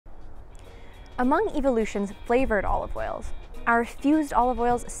Among Evoolution's flavored olive oils, our fused olive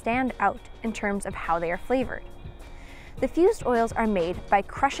oils stand out in terms of how they are flavored. The fused oils are made by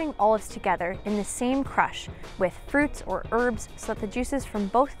crushing olives together in the same crush with fruits or herbs so that the juices from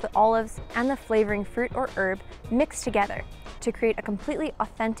both the olives and the flavoring fruit or herb mix together to create a completely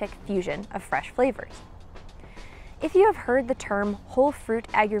authentic fusion of fresh flavors. If you have heard the term whole fruit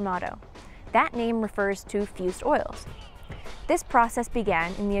Agrumato, that name refers to fused oils. This process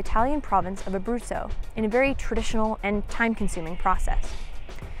began in the Italian province of Abruzzo in a very traditional and time-consuming process.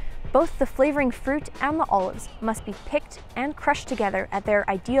 Both the flavoring fruit and the olives must be picked and crushed together at their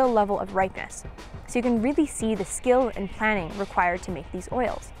ideal level of ripeness, so you can really see the skill and planning required to make these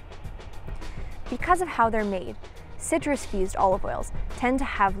oils. Because of how they're made, citrus-fused olive oils tend to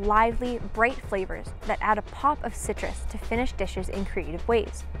have lively, bright flavors that add a pop of citrus to finish dishes in creative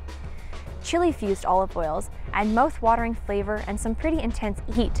ways. Chili-fused olive oils add mouth-watering flavor and some pretty intense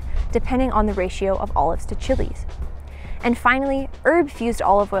heat, depending on the ratio of olives to chilies. And finally, herb-fused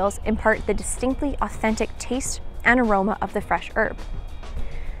olive oils impart the distinctly authentic taste and aroma of the fresh herb.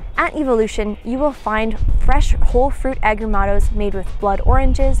 At Evoolution, you will find fresh whole fruit agrumatos made with blood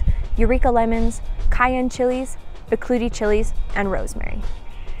oranges, eureka lemons, cayenne chilies, bacluti chilies, and rosemary.